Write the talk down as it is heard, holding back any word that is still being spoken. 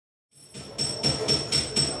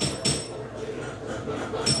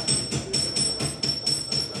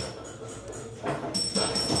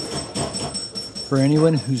For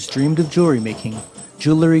anyone who's dreamed of jewelry making,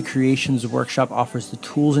 Jewelry Creations Workshop offers the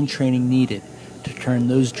tools and training needed to turn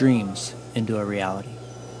those dreams into a reality.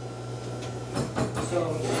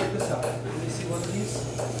 So, check this out. Can you see one of these?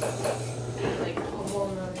 Like a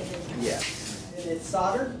hole around it. Yes. And it's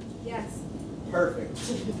soldered? Yes. Perfect.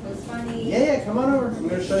 It was funny. Yeah, come on over. I'm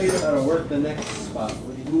going to show you how to work the next spot.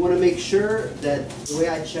 We want to make sure that the way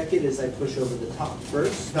I check it is I push over the top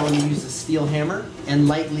first. I want to use a steel hammer and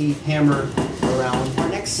lightly hammer around. Our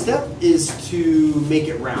next step is to make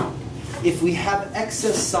it round. If we have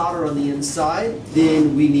excess solder on the inside,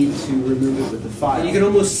 then we need to remove it with the file. And you can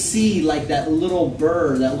almost see like that little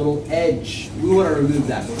burr, that little edge. We want to remove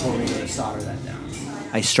that before we go to solder that down.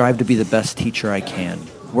 I strive to be the best teacher I can,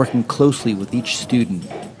 working closely with each student,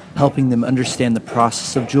 helping them understand the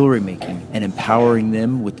process of jewelry making and empowering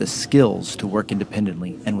them with the skills to work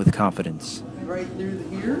independently and with confidence. Right through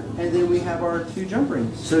here, and then we have our 2 jump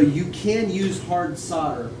rings. So you can use hard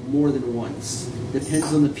solder more than once.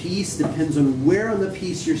 Depends on the piece, depends on where on the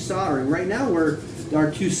piece you're soldering. Right now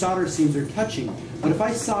our 2 solder seams are touching. But if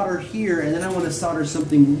I solder here and then I want to solder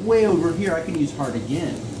something way over here, I can use hard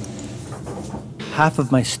again. Half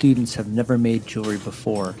of my students have never made jewelry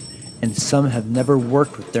before, and some have never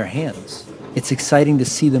worked with their hands. It's exciting to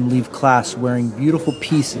see them leave class wearing beautiful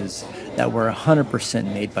pieces that were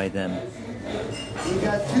 100% made by them. We've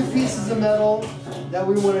got 2 pieces of metal that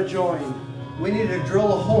we want to join. We need to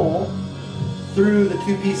drill a hole through the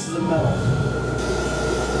 2 pieces of metal.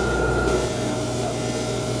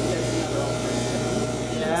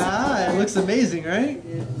 Yeah, it looks amazing, right?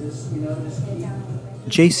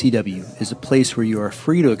 JCW is a place where you are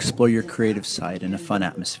free to explore your creative side in a fun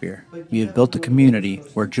atmosphere. We have built a community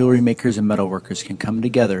where jewelry makers and metalworkers can come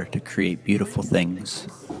together to create beautiful things.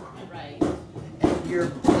 Your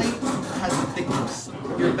plate has a thickness.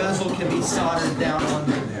 Your bezel can be soldered down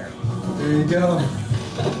under there. There you go.